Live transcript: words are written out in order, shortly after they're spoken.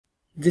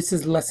This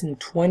is lesson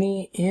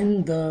 20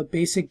 in the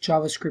basic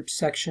JavaScript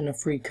section of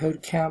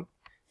freeCodeCamp.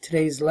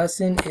 Today's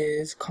lesson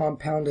is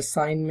compound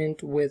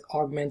assignment with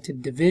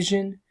augmented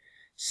division.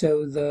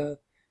 So the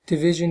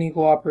division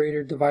equal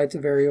operator divides a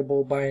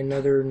variable by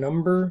another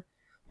number.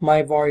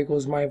 myVar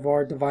equals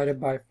myVar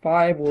divided by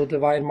 5. We'll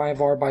divide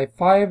myVar by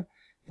 5.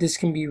 This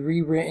can be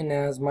rewritten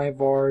as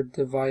myVar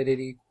divided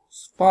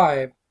equals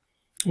 5.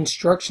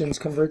 Instructions: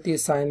 convert the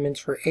assignments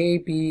for A,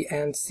 B,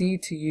 and C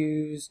to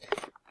use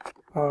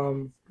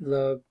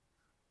the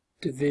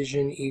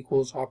division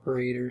equals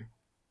operator.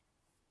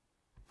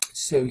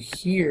 So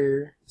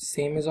here,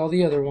 same as all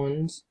the other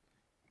ones,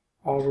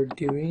 all we're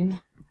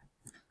doing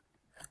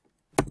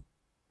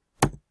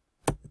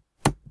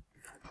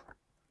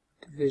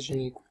division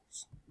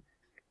equals.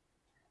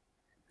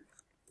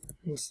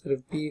 Instead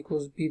of B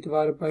equals B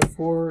divided by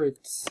 4,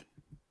 it's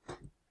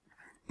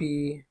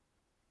B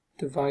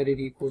divided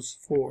equals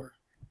 4.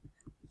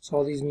 So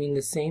all these mean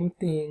the same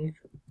thing.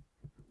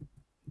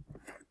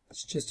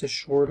 It's just a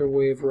shorter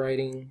way of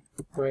writing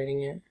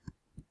it.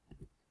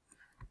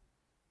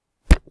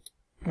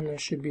 And that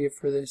should be it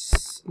for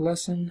this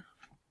lesson.